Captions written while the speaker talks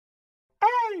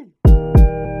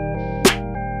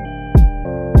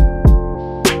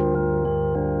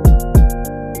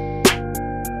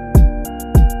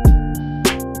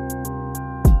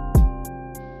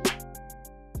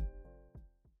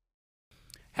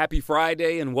Happy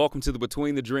Friday and welcome to the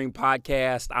Between the Dream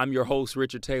podcast. I'm your host,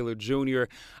 Richard Taylor Jr.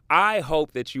 I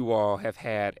hope that you all have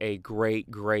had a great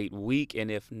week.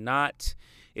 And if not,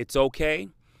 it's okay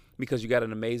because you got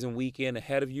an amazing weekend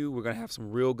ahead of you. We're going to have some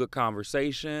real good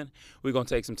conversation. We're going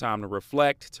to take some time to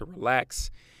reflect, to relax,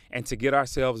 and to get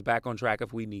ourselves back on track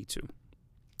if we need to.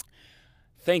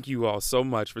 Thank you all so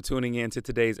much for tuning in to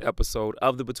today's episode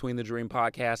of the Between the Dream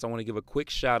podcast. I want to give a quick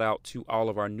shout out to all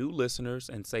of our new listeners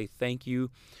and say thank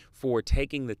you for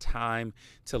taking the time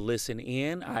to listen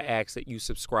in. I ask that you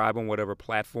subscribe on whatever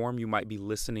platform you might be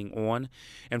listening on.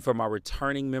 And for my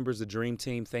returning members of the Dream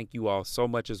Team, thank you all so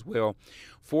much as well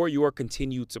for your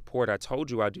continued support. I told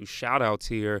you I do shout outs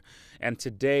here. And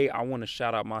today I want to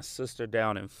shout out my sister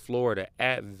down in Florida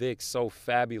at Vic So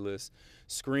Fabulous,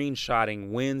 screenshotting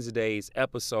Wednesday's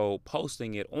episode,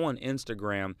 posting it on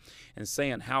Instagram, and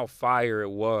saying how fire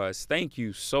it was. Thank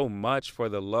you so much for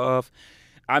the love.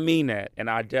 I mean that, and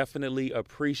I definitely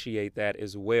appreciate that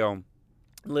as well.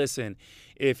 Listen,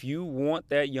 if you want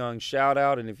that young shout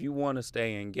out and if you want to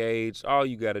stay engaged, all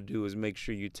you got to do is make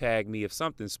sure you tag me. If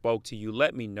something spoke to you,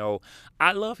 let me know.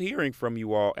 I love hearing from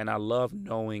you all, and I love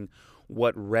knowing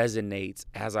what resonates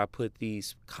as I put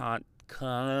these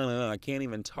I can't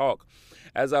even talk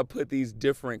as I put these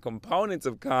different components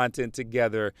of content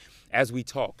together as we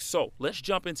talk. So let's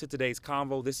jump into today's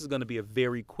convo. This is going to be a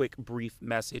very quick, brief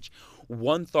message.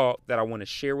 One thought that I want to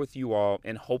share with you all,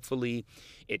 and hopefully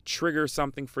it triggers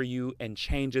something for you and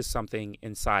changes something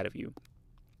inside of you.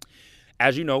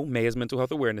 As you know, May is Mental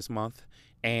Health Awareness Month,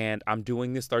 and I'm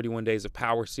doing this 31 Days of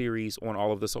Power series on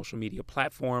all of the social media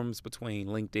platforms between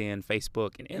LinkedIn,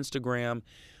 Facebook, and Instagram.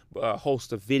 A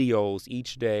host of videos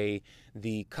each day,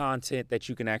 the content that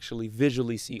you can actually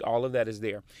visually see, all of that is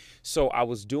there. So I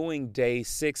was doing day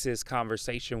 6's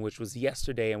conversation, which was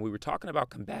yesterday, and we were talking about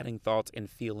combating thoughts and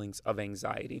feelings of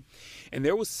anxiety. And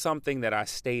there was something that I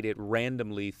stated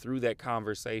randomly through that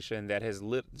conversation that has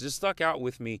just stuck out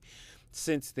with me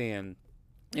since then.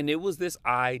 And it was this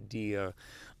idea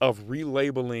of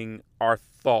relabeling our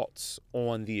thoughts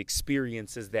on the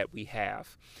experiences that we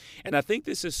have. And I think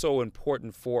this is so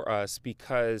important for us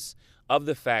because of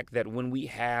the fact that when we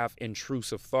have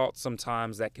intrusive thoughts,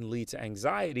 sometimes that can lead to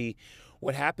anxiety.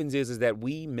 What happens is that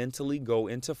we mentally go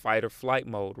into fight or flight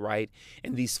mode, right?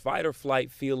 And these fight or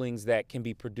flight feelings that can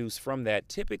be produced from that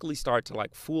typically start to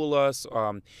fool us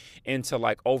into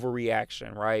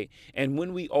overreaction, right? And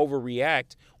when we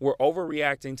overreact, we're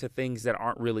overreacting to things that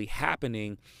aren't really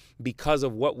happening because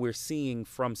of what we're seeing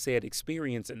from said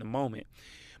experience in the moment.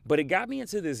 But it got me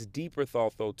into this deeper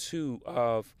thought, though, too,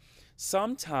 of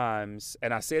sometimes,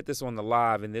 and I said this on the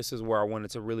live, and this is where I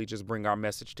wanted to really just bring our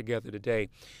message together today.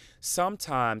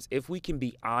 Sometimes, if we can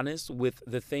be honest with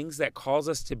the things that cause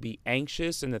us to be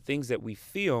anxious and the things that we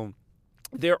feel,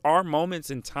 there are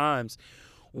moments and times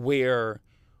where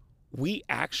we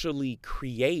actually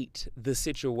create the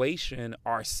situation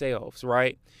ourselves,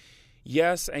 right?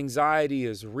 Yes, anxiety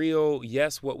is real.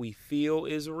 Yes, what we feel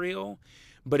is real.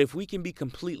 But if we can be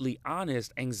completely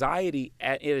honest, anxiety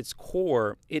at its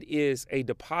core, it is a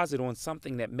deposit on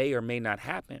something that may or may not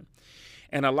happen.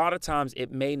 And a lot of times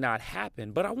it may not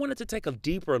happen, but I wanted to take a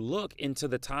deeper look into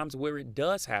the times where it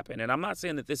does happen. And I'm not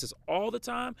saying that this is all the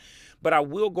time, but I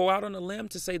will go out on a limb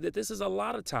to say that this is a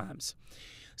lot of times.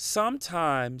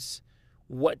 Sometimes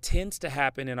what tends to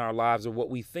happen in our lives, or what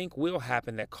we think will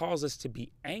happen that cause us to be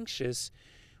anxious,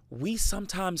 we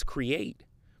sometimes create.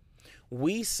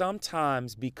 We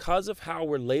sometimes, because of how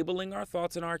we're labeling our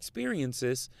thoughts and our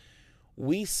experiences,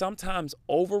 we sometimes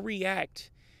overreact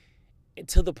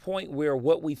to the point where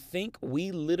what we think,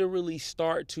 we literally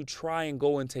start to try and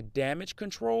go into damage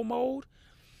control mode.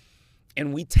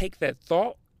 And we take that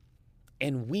thought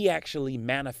and we actually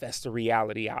manifest the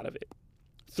reality out of it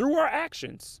through our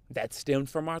actions that stem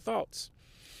from our thoughts.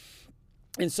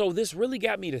 And so this really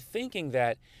got me to thinking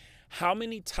that how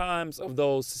many times of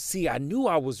those, I knew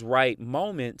I was right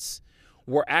moments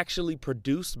were actually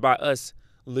produced by us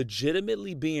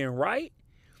legitimately being right?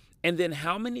 And then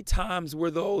how many times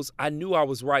were those I knew I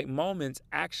was right moments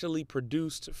actually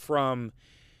produced from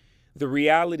the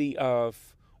reality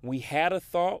of we had a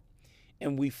thought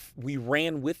and we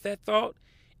ran with that thought,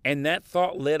 and that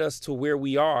thought led us to where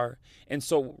we are. And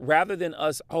so rather than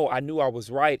us, I knew I was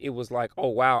right, it was like, oh,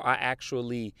 wow,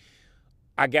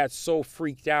 I got so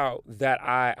freaked out that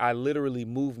I literally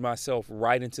moved myself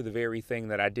right into the very thing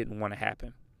that I didn't want to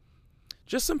happen.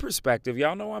 just some perspective.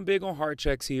 Y'all know I'm big on heart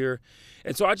checks here.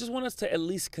 And so I just want us to at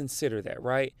least consider that,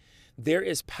 right? There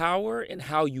is power in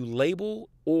how you label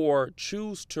or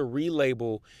choose to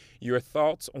relabel your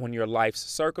thoughts on your life's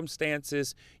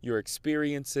circumstances, your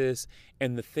experiences,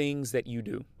 and the things that you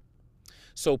do.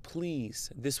 So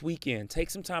please, this weekend, take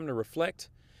some time to reflect.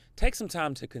 Take some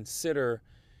time to consider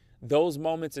those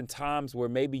moments and times where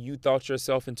maybe you thought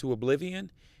yourself into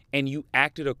oblivion and you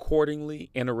acted accordingly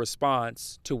in a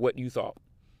response to what you thought,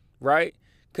 right?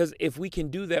 Because if we can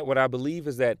do that, what I believe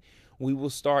is that we will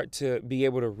start to be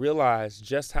able to realize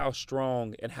just how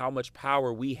strong and how much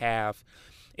power we have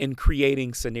in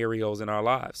creating scenarios in our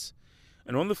lives.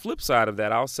 And on the flip side of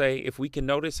that, I'll say if we can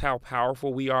notice how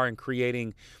powerful we are in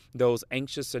creating those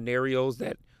anxious scenarios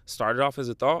that started off as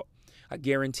a thought, I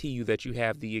guarantee you that you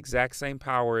have the exact same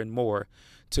power and more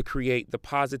to create the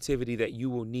positivity that you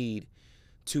will need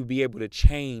to be able to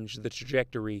change the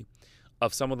trajectory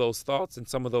of some of those thoughts and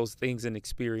some of those things in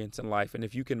experience in life. And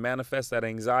if you can manifest that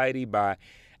anxiety by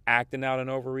acting out and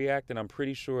overreacting, I'm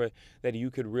pretty sure that you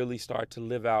could really start to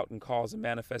live out and cause a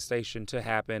manifestation to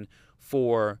happen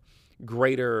for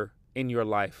greater in your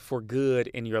life, for good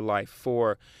in your life,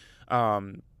 for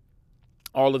all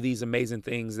of these amazing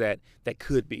things that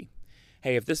could be.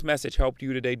 Hey, if this message helped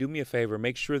you today, do me a favor.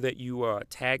 Make sure that you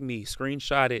tag me,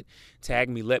 screenshot it, tag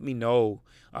me, let me know.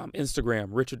 Instagram,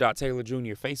 Richard.Taylor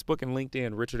Jr., Facebook and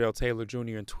LinkedIn, Richard L. Taylor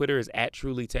Jr., and Twitter is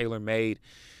 @TrulyTaylorMade.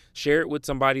 Share it with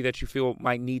somebody that you feel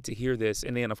might need to hear this.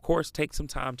 And then, of course, take some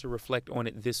time to reflect on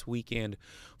it this weekend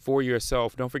for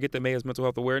yourself. Don't forget that May is Mental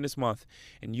Health Awareness Month,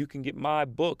 and you can get my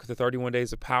book, The 31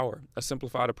 Days of Power, A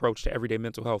Simplified Approach to Everyday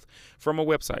Mental Health, from my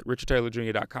website,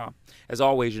 richardtaylorjr.com. As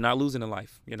always, you're not losing in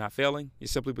life. You're not failing. You're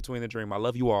simply between the dream. I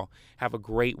love you all. Have a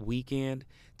great weekend.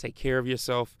 Take care of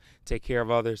yourself. Take care of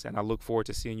others. And I look forward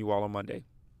to seeing you all on Monday.